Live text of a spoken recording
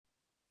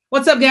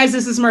What's up, guys?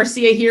 This is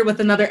Marcia here with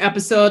another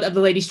episode of the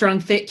Lady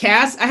Strong Fit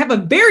Cast. I have a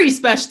very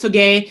special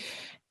today.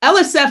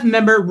 LSF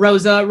member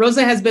Rosa.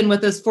 Rosa has been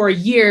with us for a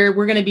year.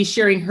 We're going to be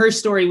sharing her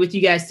story with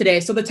you guys today.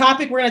 So the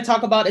topic we're going to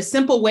talk about is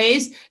simple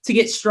ways to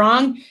get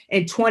strong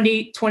in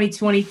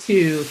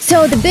 2022.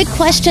 So the big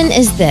question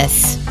is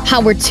this: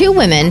 how were two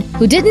women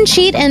who didn't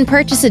cheat and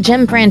purchase a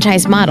gym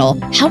franchise model,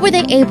 how were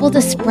they able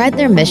to spread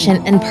their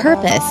mission and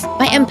purpose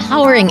by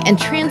empowering and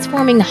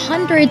transforming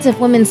hundreds of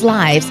women's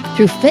lives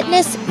through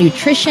fitness,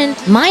 nutrition,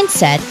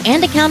 mindset,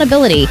 and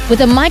accountability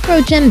with a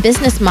micro gym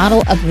business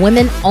model of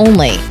women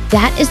only?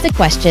 That is the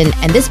question,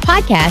 and this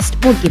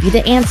podcast will give you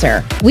the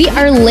answer. We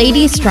are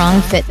Lady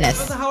Strong Fitness.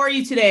 So how are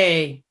you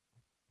today?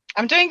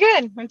 I'm doing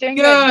good.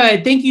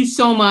 Good. Thank you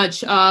so much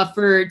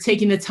for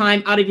taking the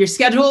time out of your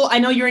schedule. I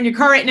know you're in your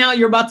car right now.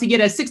 You're about to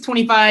get a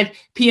 6:25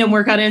 p.m.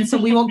 workout in, so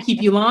we won't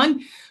keep you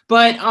long.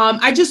 But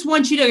I just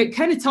want you to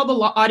kind of tell the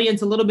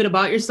audience a little bit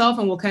about yourself,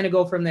 and we'll kind of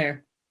go from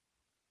there.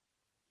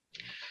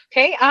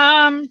 Okay.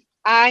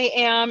 I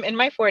am in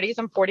my 40s.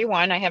 I'm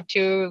 41. I have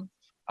two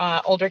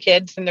older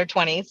kids in their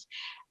 20s.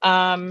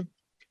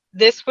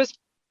 This was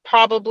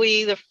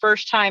probably the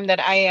first time that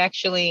I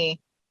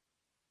actually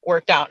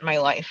worked out in my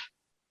life.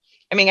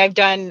 I mean, I've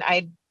done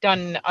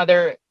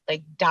other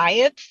like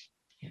diets,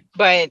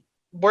 but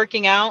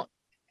working out,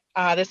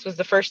 this was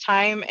the first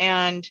time,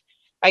 and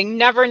I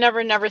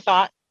never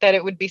thought that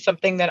it would be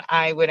something that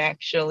I would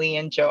actually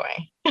enjoy.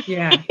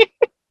 Yeah.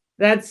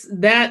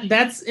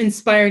 That's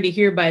inspiring to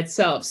hear by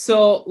itself.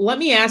 So let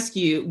me ask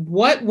you,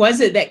 what was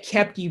it that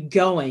kept you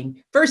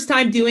going? First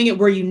time doing it,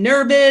 were you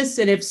nervous?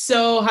 And if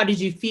so, how did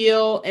you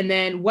feel? And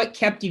then what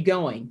kept you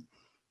going?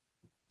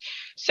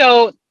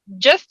 So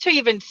just to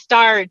even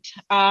start,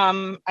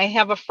 I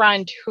have a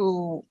friend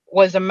who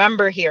was a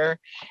member here,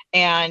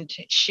 and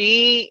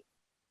she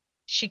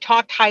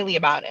talked highly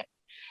about it.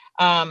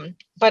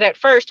 But at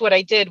first what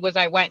I did was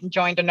I went and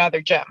joined another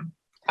gym.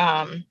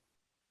 I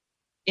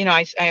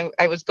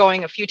was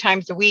going a few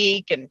times a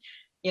week, and,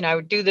 I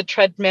would do the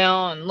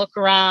treadmill and look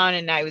around,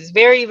 and I was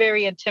very,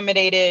 very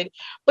intimidated,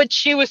 but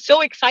she was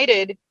so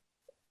excited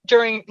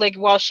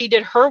while she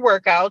did her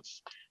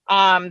workouts,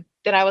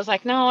 that I was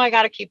like, no, I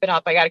got to keep it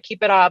up.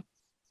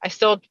 I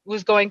still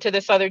was going to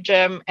this other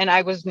gym, and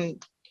I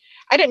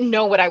didn't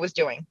know what I was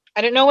doing.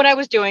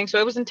 So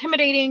it was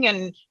intimidating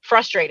and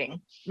frustrating.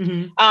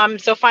 Mm-hmm.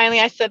 So finally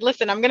I said,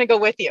 listen, I'm going to go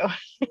with you.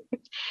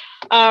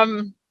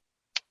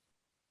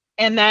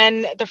 And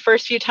then the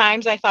first few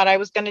times I thought I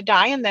was going to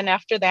die. And then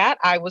after that,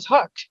 I was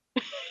hooked.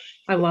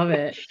 I love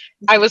it.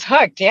 I was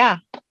hooked. Yeah.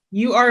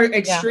 You are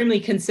extremely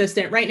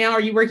consistent. Right now,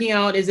 are you working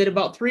out? Is it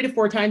about 3 to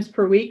 4 times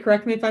per week?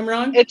 Correct me if I'm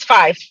wrong. It's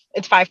 5.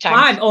 It's 5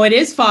 times. 5. Oh, it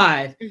is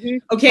 5.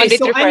 Mm-hmm. Okay. Monday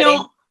so through I know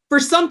Friday. For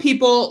some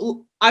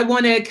people, I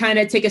want to kind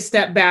of take a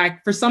step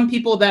back. For some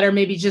people that are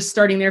maybe just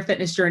starting their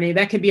fitness journey,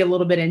 that could be a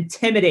little bit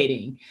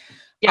intimidating.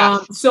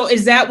 Yes. So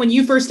is that when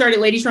you first started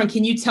Lady Strong,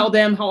 can you tell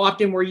them how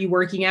often were you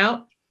working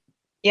out?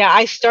 Yeah,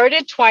 I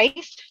started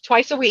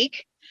twice a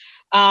week.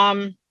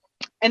 And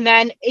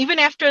then even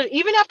after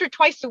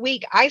twice a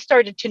week, I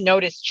started to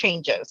notice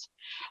changes.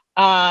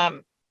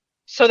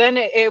 So then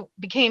it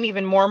became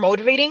even more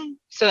motivating.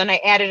 So then I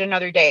added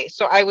another day.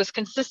 So I was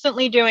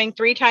consistently doing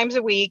 3 times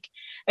a week.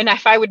 And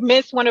if I would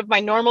miss one of my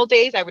normal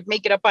days, I would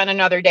make it up on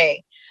another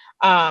day.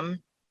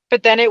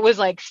 But then it was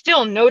like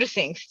still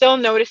noticing,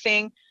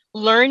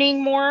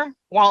 learning more.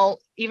 While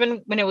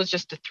even when it was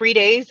just the 3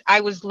 days,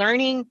 I was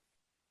learning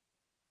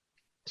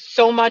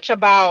so much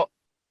about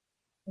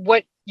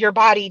what your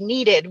body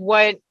needed,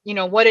 what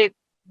it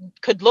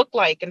could look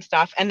like and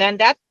stuff. And then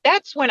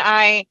that's when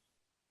I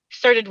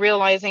started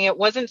realizing it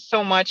wasn't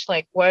so much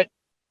like what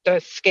the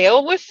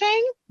scale was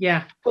saying,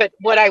 but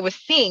what I was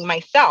seeing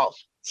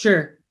myself.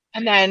 Sure.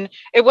 And then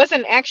it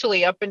wasn't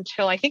actually up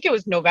until I think it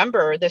was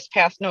this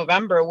past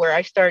November, where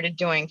I started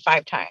doing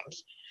 5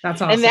 times.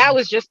 That's awesome. And that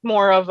was just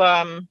more of,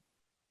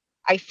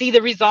 I see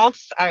the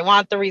results. I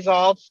want the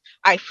results.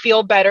 I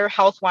feel better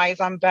health-wise.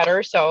 I'm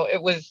better. So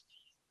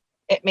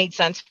it made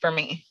sense for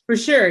me. For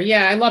sure.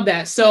 Yeah, I love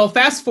that. So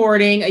fast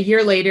forwarding a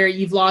year later,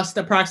 you've lost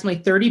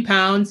approximately 30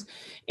 pounds.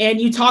 And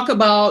we talked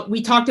about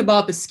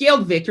the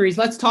scaled victories.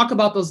 Let's talk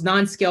about those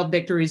non-scaled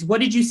victories.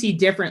 What did you see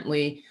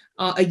differently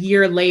a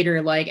year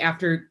later, like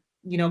after,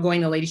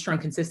 going to Lady Strong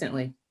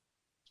consistently?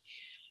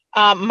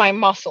 My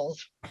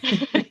muscles.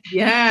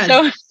 Yeah.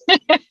 So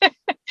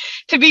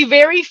to be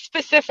very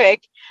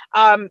specific,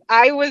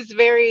 I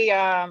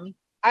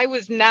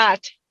was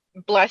not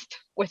blessed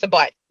with a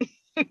butt.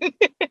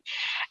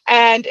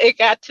 And it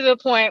got to the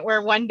point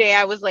where one day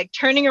I was like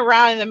turning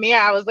around in the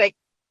mirror. I was like,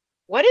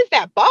 what is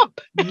that bump?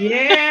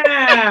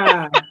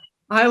 Yeah.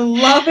 I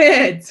love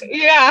it.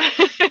 Yeah.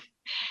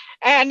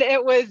 And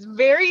it was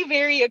very,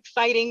 very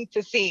exciting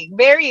to see.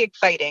 Very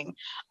exciting.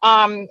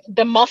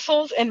 The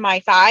muscles in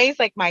my thighs,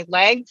 like my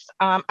legs,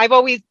 I've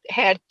always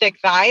had thick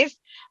thighs,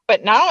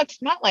 but now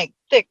it's not like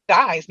thick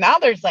thighs. Now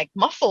there's like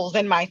muscles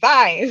in my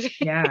thighs.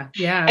 Yeah.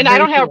 Yeah. And I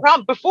don't have a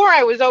problem. Before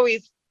I was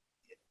always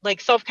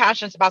like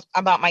self-conscious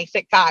about my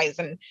thick thighs.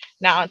 And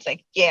now it's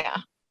like, yeah,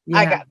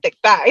 I got thick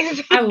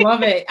thighs. I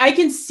love it. I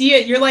can see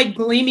it. You're like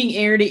gleaming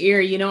ear to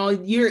ear. You know,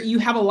 you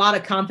have a lot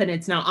of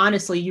confidence now.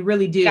 Honestly, you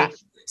really do.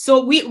 Yes.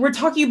 So we're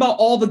talking about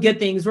all the good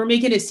things. We're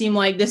making it seem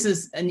like this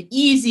is an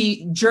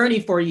easy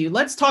journey for you.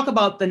 Let's talk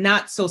about the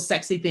not so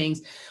sexy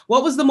things.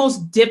 What was the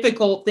most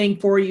difficult thing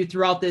for you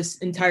throughout this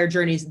entire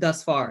journey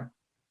thus far?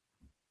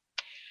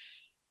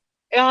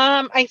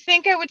 I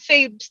think I would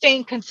say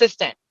staying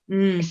consistent.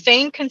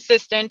 Staying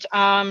consistent.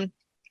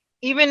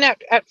 Even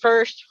at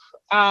first,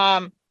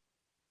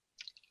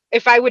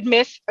 if I would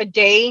miss a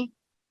day,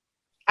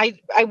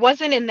 I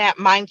wasn't in that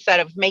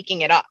mindset of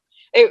making it up.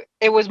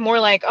 It was more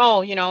like,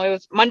 oh, you know, it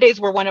was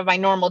Mondays were one of my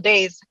normal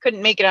days.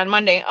 Couldn't make it on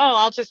Monday. Oh,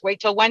 I'll just wait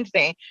till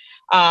Wednesday.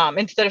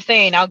 Instead of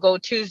saying I'll go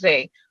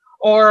Tuesday.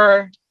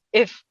 Or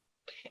if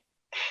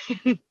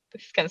this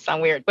is gonna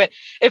sound weird, but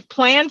if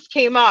plans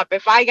came up,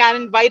 if I got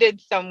invited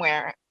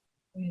somewhere,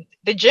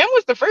 the gym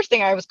was the first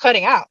thing I was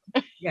cutting out.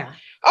 Yeah.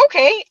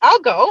 Okay,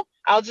 I'll go.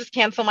 I'll just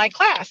cancel my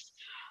class.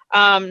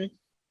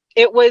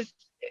 It was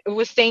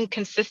staying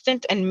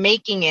consistent and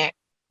making it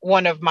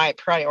one of my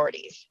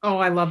priorities. Oh,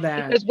 I love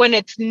that. Because when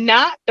it's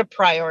not the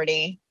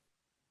priority,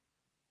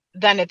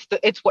 then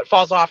it's what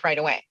falls off right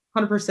away.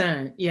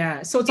 100%.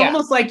 Yeah. So it's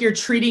almost like you're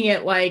treating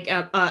it like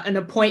an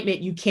appointment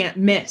you can't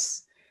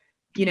miss.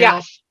 You know?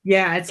 Yes.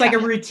 Yeah. It's like a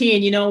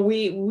routine. You know,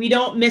 we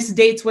don't miss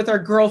dates with our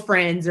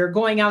girlfriends or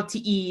going out to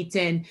eat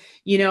and,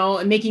 you know,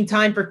 and making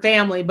time for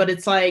family, but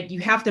it's like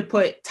you have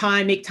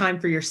to make time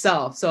for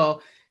yourself.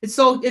 So it's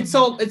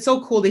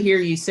so cool to hear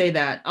you say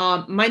that.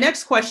 My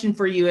next question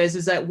for you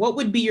is that what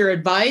would be your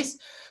advice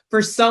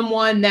for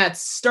someone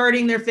that's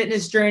starting their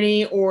fitness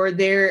journey, or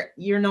they're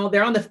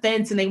on the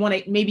fence and they want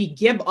to maybe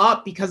give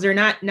up because they're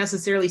not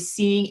necessarily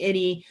seeing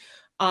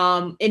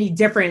any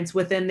difference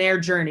within their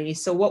journey?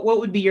 So what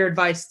would be your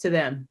advice to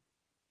them?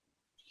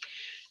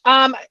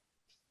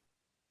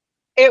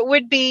 It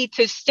would be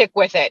to stick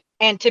with it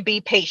and to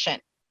be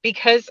patient.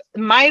 Because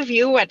my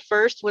view at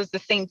first was the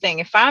same thing.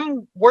 If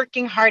I'm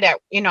working hard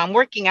I'm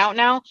working out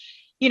now,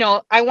 you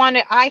know,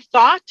 I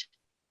thought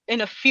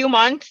in a few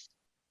months,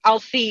 I'll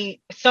see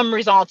some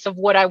results of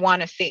what I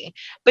want to see.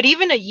 But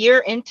even a year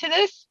into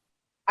this,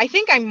 I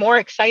think I'm more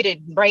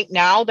excited right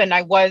now than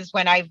I was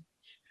when I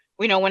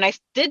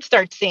did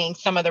start seeing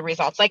some of the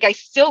results. Like I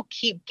still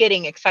keep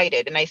getting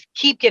excited and I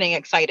keep getting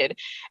excited.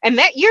 And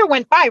that year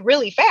went by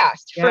really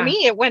fast. Yeah. For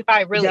me, it went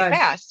by really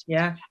fast.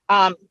 Yeah.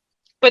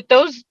 But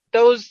those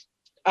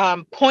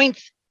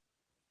points,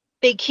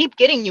 they keep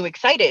getting you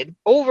excited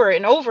over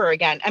and over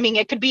again. I mean,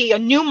 it could be a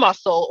new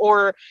muscle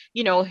or,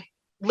 you know,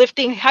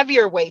 lifting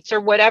heavier weights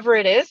or whatever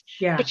it is,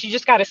 but you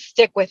just got to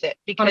stick with it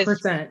because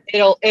 100%.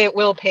 it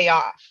will pay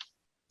off.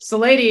 So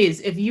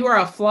ladies, if you are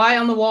a fly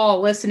on the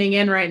wall listening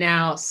in right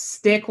now,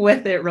 stick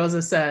with it.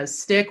 Rosa says,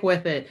 stick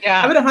with it.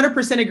 Yeah. I would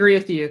 100% agree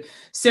with you.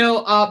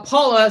 So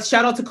Paula,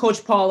 shout out to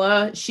Coach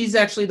Paula. She's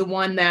actually the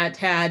one that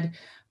had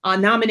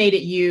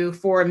nominated you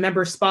for a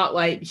member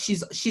spotlight. She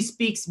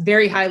speaks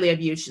very highly of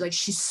you.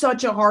 She's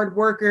such a hard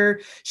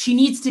worker. She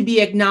needs to be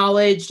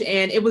acknowledged.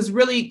 And it was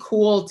really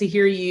cool to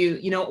hear you,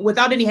 you know,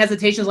 without any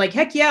hesitations, like,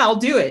 heck yeah, I'll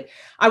do it.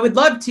 I would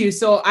love to.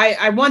 So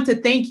I want to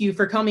thank you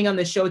for coming on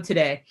the show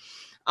today.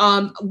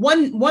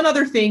 One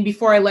other thing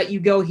before I let you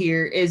go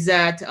here is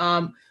that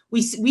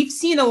we've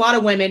seen a lot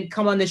of women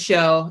come on the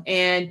show,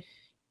 and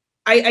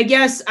I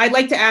guess I'd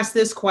like to ask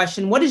this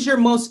question. What is your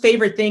most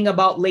favorite thing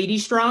about Lady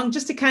Strong?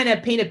 Just to kind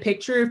of paint a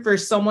picture for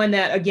someone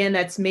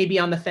that's maybe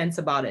on the fence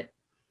about it.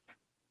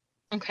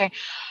 Okay.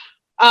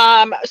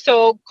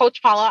 So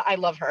Coach Paula, I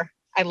love her.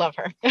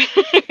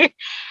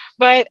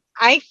 But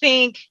I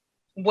think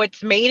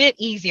what's made it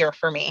easier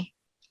for me,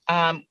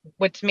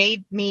 what's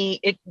made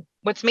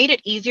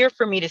it easier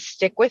for me to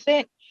stick with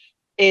it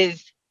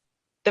is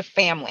the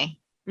family.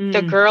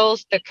 The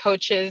girls, the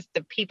coaches,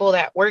 the people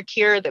that work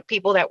here, the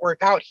people that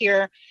work out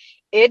here.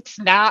 It's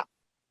not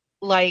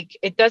like,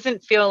 it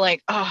doesn't feel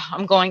like, oh,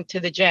 I'm going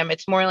to the gym.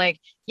 It's more like,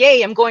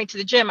 yay, I'm going to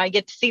the gym. I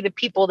get to see the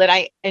people that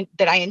I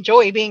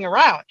enjoy being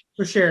around.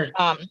 For sure.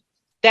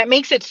 That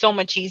makes it so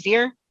much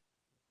easier.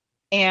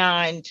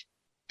 And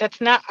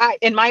that's not,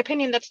 in my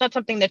opinion, that's not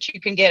something that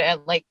you can get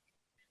at, like,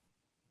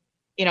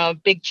 you know, a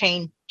big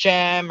chain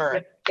gym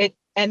or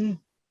and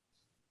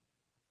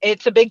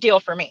it's a big deal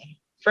for me.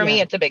 For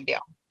me, it's a big deal.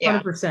 Yeah.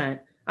 100%.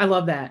 I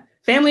love that.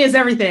 Family is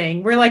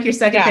everything. We're like your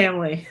second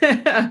family.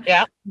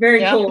 Yeah.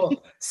 Very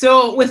cool.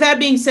 So with that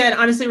being said,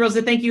 honestly,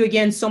 Rosa, thank you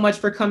again so much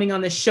for coming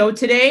on the show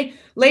today.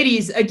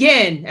 Ladies,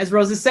 again, as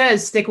Rosa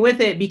says, stick with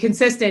it, be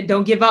consistent,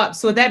 don't give up.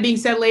 So with that being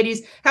said,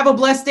 ladies, have a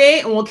blessed day,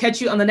 and we'll catch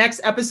you on the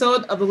next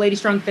episode of the Lady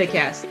Strong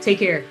Fitcast. Take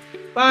care.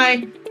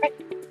 Bye.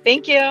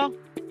 Thank you.